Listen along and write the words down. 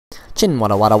Chin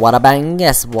wada bang.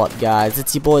 Guess what, guys?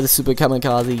 It's your boy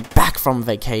TheSuperKamakazee, back from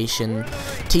vacation.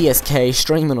 TSK,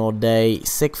 streaming all day,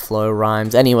 sick flow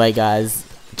rhymes. Anyway, guys,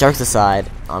 jokes aside,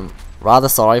 I'm rather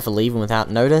sorry for leaving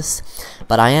without notice,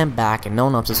 but I am back and no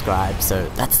one unsubscribed, so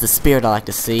that's the spirit I like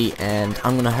to see, and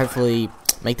I'm gonna hopefully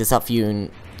make this up for you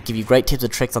and give you great tips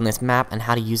and tricks on this map and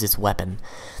how to use this weapon.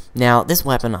 Now, this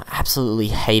weapon, I absolutely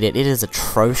hate it. It is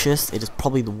atrocious. It is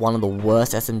probably one of the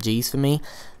worst SMGs for me.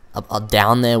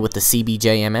 Down there with the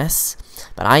CBJMS,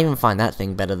 but I even find that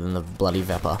thing better than the bloody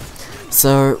VEPR.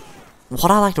 So, what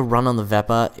I like to run on the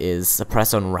VEPR is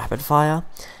suppressor and rapid fire.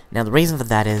 Now, the reason for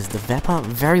that is the VEPR,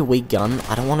 very weak gun.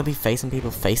 I don't want to be facing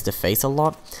people face to face a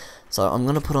lot, so I'm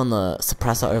going to put on the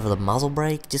suppressor over the muzzle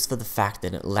brake just for the fact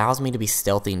that it allows me to be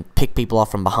stealthy and pick people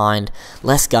off from behind.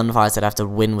 Less gunfights that I have to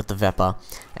win with the VEPR,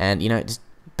 and you know, it's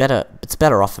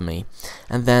better off for me.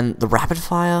 And then the rapid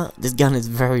fire, this gun is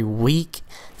very weak,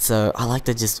 so I like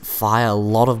to just fire a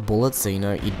lot of bullets, so you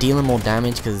know, you're dealing more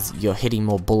damage because you're hitting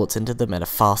more bullets into them at a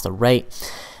faster rate.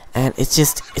 And it's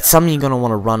something you're going to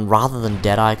want to run rather than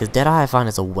Deadeye, because Deadeye I find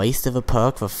is a waste of a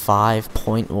perk for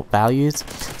 5-point values,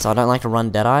 so I don't like to run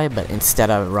Deadeye, but instead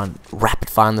I run rapid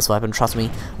fire on this weapon. Trust me,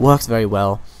 works very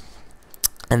well.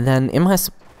 And then in my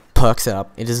perk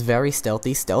setup, it is very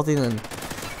stealthy, stealthier than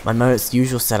my most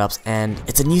usual setups, and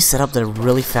it's a new setup that I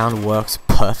really found works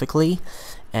perfectly,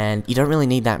 and you don't really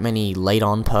need that many late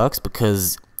on perks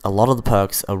because a lot of the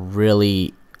perks are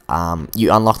really,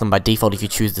 you unlock them by default if you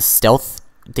choose the stealth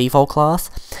default class.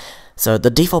 So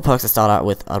the default perks I start out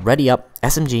with are ready up,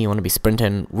 SMG, you want to be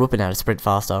sprinting, whooping out to sprint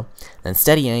faster, then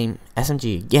steady aim,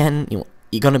 SMG again,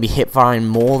 you're going to be hip firing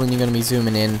more than you're going to be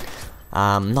zooming in.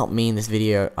 Not me in this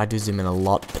video, I do zoom in a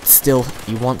lot, but still,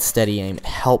 you want steady aim, it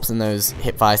helps in those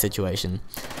hip fire situations.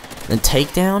 Then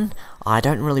takedown, I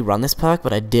don't really run this perk,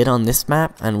 but I did on this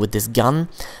map and with this gun,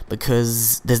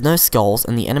 because there's no skulls,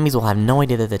 and the enemies will have no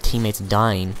idea that their teammates are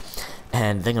dying,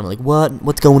 and they're gonna be like,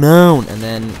 what's going on? And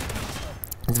then,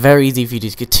 it's very easy for you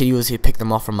to continuously pick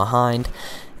them off from behind,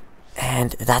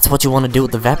 and that's what you want to do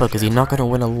with the VEPR, because you're not going to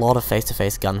win a lot of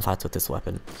face-to-face gunfights with this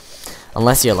weapon.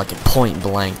 Unless you're like a point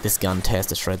blank, this gun tears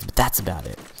to shreds, but that's about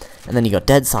it. And then you got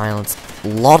dead silence.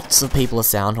 Lots of people are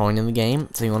sound horning in the game,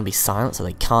 so you want to be silent so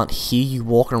they can't hear you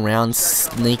walking around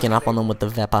sneaking up on them with the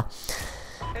VEPR.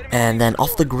 And then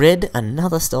off the grid,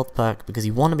 another stealth perk, because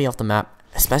you want to be off the map,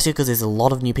 especially because there's a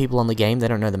lot of new people on the game, they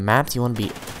don't know the maps, you want to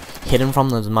be hidden from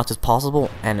them as much as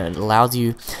possible, and it allows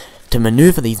you to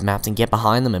maneuver these maps and get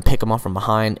behind them and pick them off from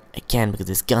behind, again, because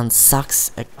this gun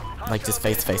sucks at like just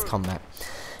face-to-face combat.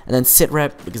 And then sit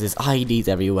rep, because there's IEDs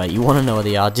everywhere, you want to know where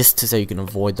they are just so you can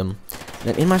avoid them. And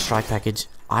then in my strike package,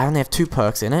 I only have 2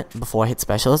 perks in it before I hit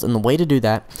specialist, and the way to do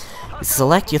that is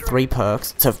select your 3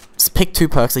 perks, so pick 2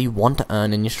 perks that you want to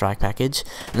earn in your strike package,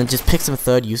 and then just pick some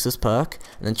third useless perk,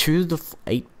 and then choose the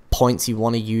 8 points you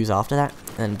want to use after that,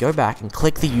 and then go back and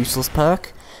click the useless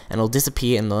perk, and it'll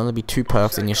disappear, and there'll only be 2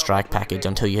 perks in your strike package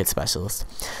until you hit specialist.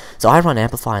 So I run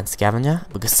amplify and scavenger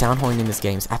because sound horning in this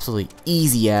game is absolutely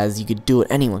easy as you could do it,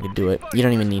 anyone could do it. You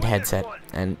don't even need headset,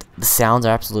 and the sounds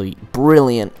are absolutely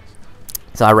brilliant.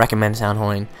 So I recommend sound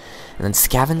horning. And then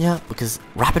scavenger, because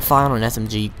rapid fire on an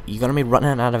SMG, you're gonna be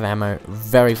running out of ammo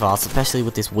very fast, especially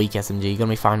with this weak SMG. You're gonna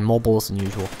be firing more bullets than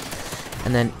usual.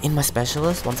 And then in my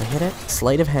specialist, once I hit it,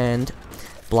 sleight of hand,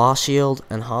 blast shield,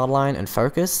 and hardline, and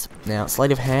focus. Now,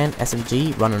 sleight of hand,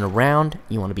 SMG, running around,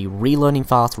 you want to be reloading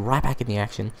fast, right back in the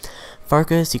action.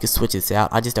 Focus, you can switch this out,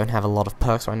 I just don't have a lot of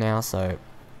perks right now, so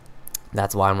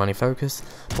that's why I'm running focus.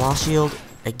 Blast shield,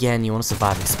 again, you want to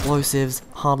survive explosives.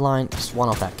 Hardline, just one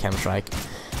off that K.E.M strike.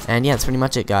 And yeah, that's pretty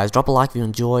much it, guys. Drop a like if you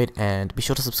enjoyed, and be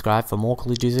sure to subscribe for more Call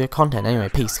of Duty content. Anyway,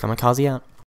 peace, Kamikaze out.